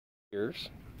Ears.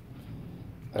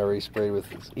 I already sprayed with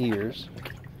his ears.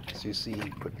 So you see he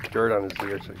put dirt on his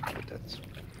ears, so he put that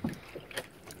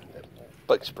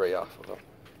bug spray off of him.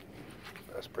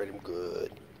 I sprayed him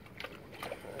good.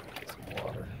 Get some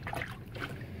water.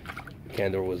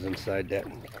 Candor was inside that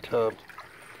tub.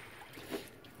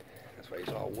 That's why he's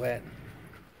all wet.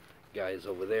 Guy's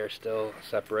over there still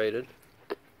separated.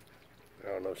 I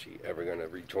don't know if she's ever gonna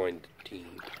rejoin the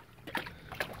team.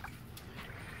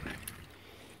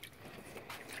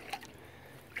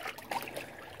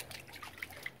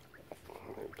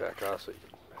 Back off so you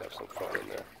can have some fun in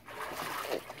there.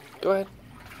 Go ahead.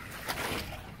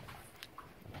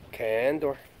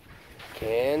 Candor.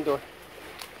 Candor.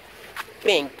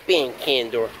 Bing, bing,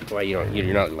 Candor. Why you're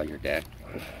not like your dad.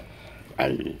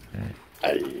 You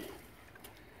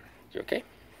okay?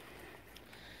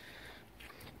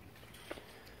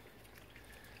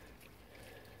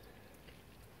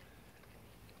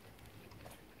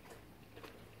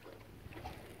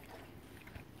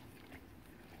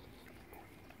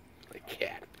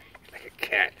 Cat, like a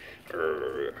cat.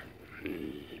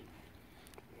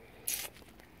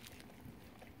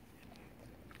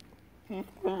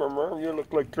 You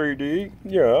look like 3D.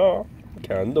 Yeah,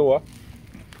 Candor.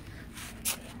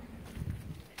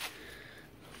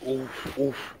 Oof,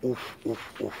 oof, oof,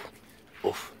 oof, oof,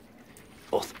 oof,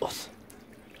 oof, oof.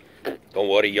 Don't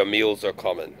worry, your meals are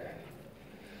coming.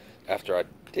 After I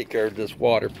take care of this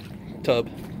water tub.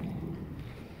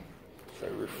 I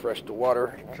refreshed the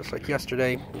water just like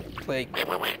yesterday. Play.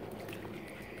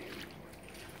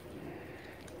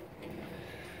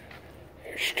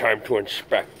 It's time to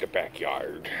inspect the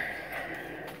backyard.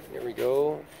 There we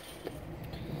go.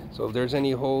 So if there's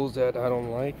any holes that I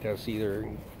don't like, that's either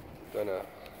gonna,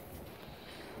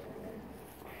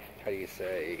 how do you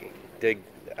say, dig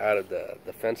out of the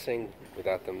fencing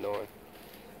without them knowing.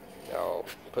 I'll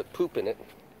put poop in it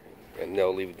and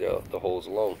they'll leave the holes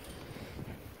alone.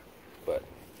 But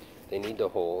they need the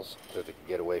holes so they can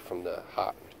get away from the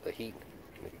heat,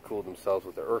 and they can cool themselves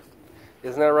with the earth.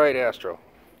 Isn't that right, Astro?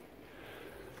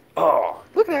 Oh,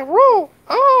 look at that roll!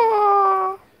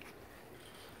 Oh,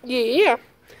 yeah,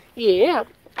 yeah.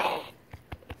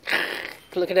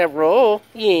 Look at that roll,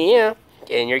 yeah.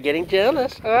 And you're getting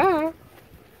jealous, ah.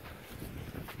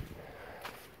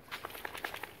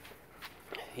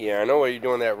 Yeah, I know why you're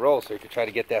doing that roll, so you can try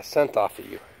to get that scent off of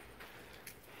you.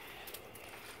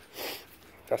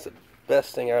 That's the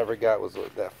best thing I ever got was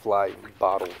that fly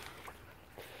bottle.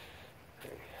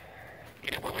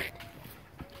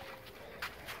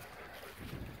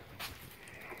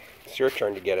 It's your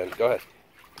turn to get in. Go ahead.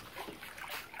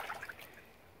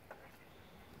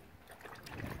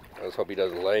 I just hope he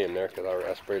doesn't lay in there because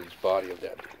I sprayed his body with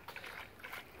that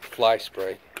fly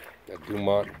spray, that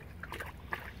Dumor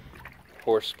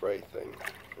horse spray thing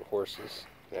for horses.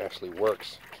 It actually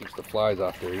works. Keeps the flies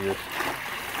off their ears.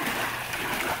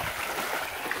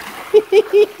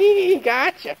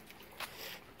 Gotcha.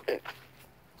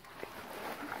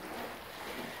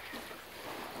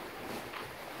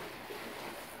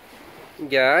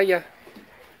 Yeah.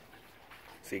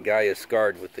 See, Guy is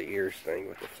scarred with the ears thing,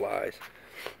 with the flies.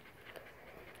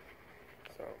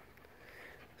 So,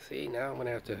 see, now I'm going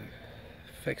to have to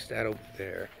fix that over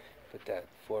there. Put that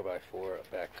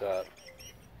 4x4 back up.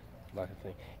 Like a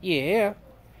thing. Yeah.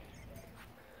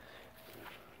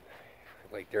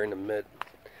 Like during the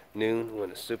noon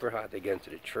when it's super hot, they get into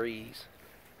the trees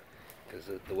because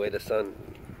the way the sun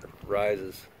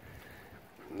rises,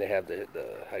 and they have the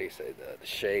how do you say, the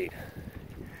shade,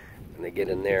 and they get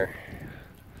in there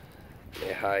and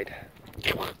they hide.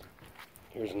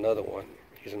 Here's another one.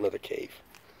 Here's another cave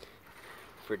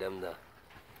for them to.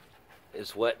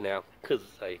 It's wet now because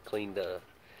I cleaned the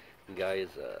guy's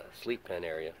sleep pen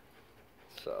area,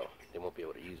 so they won't be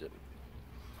able to use it.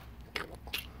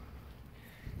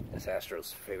 That's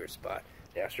Astro's favorite spot.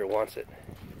 Astro wants it.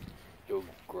 He'll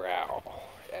growl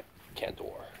at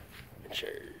Candor and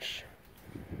says,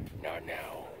 "No,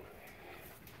 no."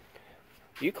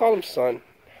 Do you call him son?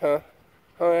 Huh?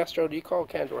 Huh, Astro? Do you call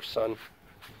Candor son?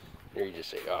 Or you just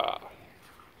say, ah.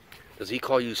 Does he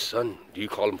call you son? Do you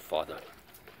call him father?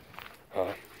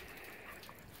 Huh?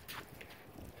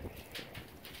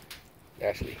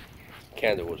 Actually,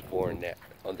 Candor was born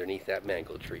underneath that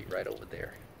mango tree right over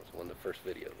there. One of the first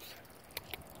videos.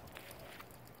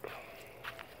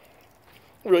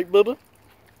 Right, Bubba?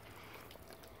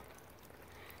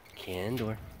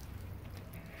 Candor.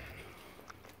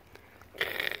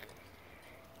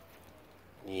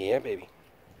 Yeah, baby.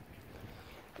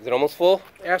 Is it almost full,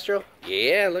 Astro?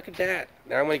 Yeah, look at that.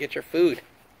 Now I'm going to get your food.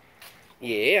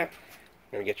 Yeah. I'm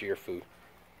going to get you your food.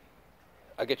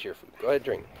 I'll get you your food. Go ahead,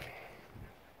 drink.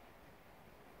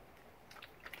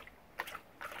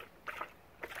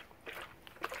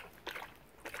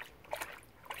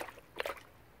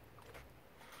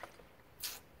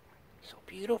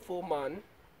 beautiful, man.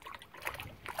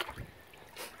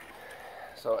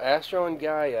 So Astro and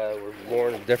Gaia were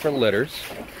born in different litters.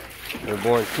 They were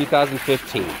born in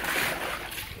 2015.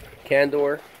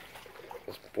 Candor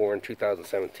was born in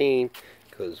 2017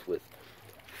 because with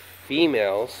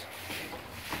females,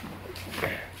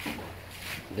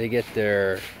 they get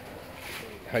their,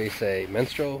 how do you say,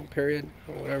 menstrual period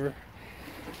or whatever.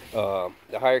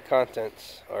 The higher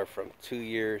contents are from 2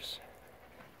 years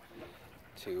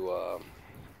to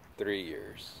 3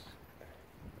 years.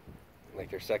 Like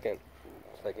their second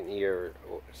year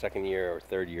or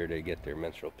third year, they get their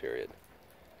menstrual period.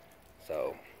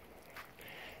 So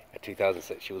at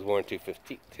 2006, she was born in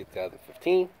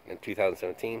 2015, and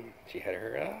 2017 she had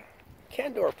her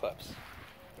Candor pups,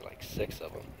 like 6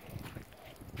 of them.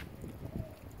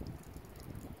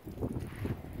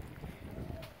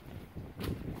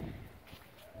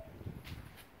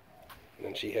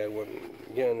 And she had one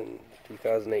again in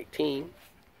 2018.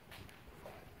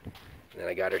 And then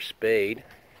I got her spayed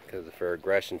because of her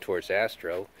aggression towards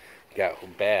Astro. It got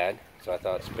bad, so I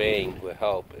thought spaying would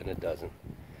help, and it doesn't.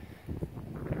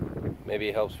 Maybe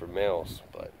it helps for males,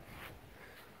 but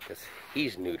because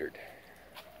he's neutered.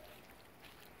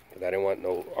 But I didn't want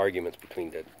no arguments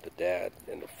between the dad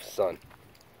and the son.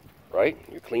 Right?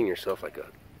 You clean yourself like a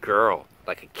girl,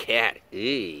 like a cat.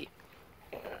 Eee.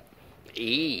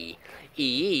 Eee.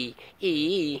 Eee.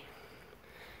 Eee.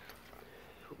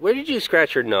 Where did you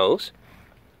scratch your nose?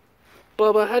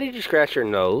 Bubba, how did you scratch your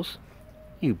nose?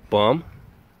 You bum.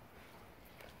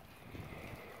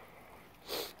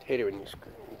 I hate it when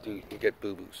you get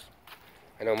boo-boos.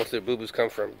 I know most of the boo-boos come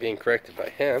from being corrected by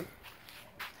him.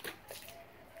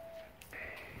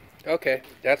 Okay,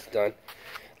 that's done.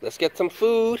 Let's get some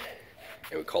food,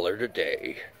 and we call it a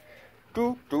day.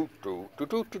 Oh, you're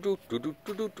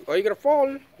gonna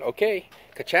fall? Okay.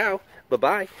 Ka-chow.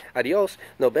 Bye-bye. Adios.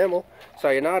 Nos vemos.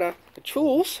 Sayonara.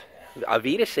 Chus. Auf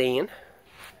Wiedersehen.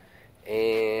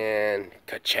 And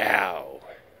ka-chow.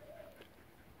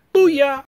 Booyah!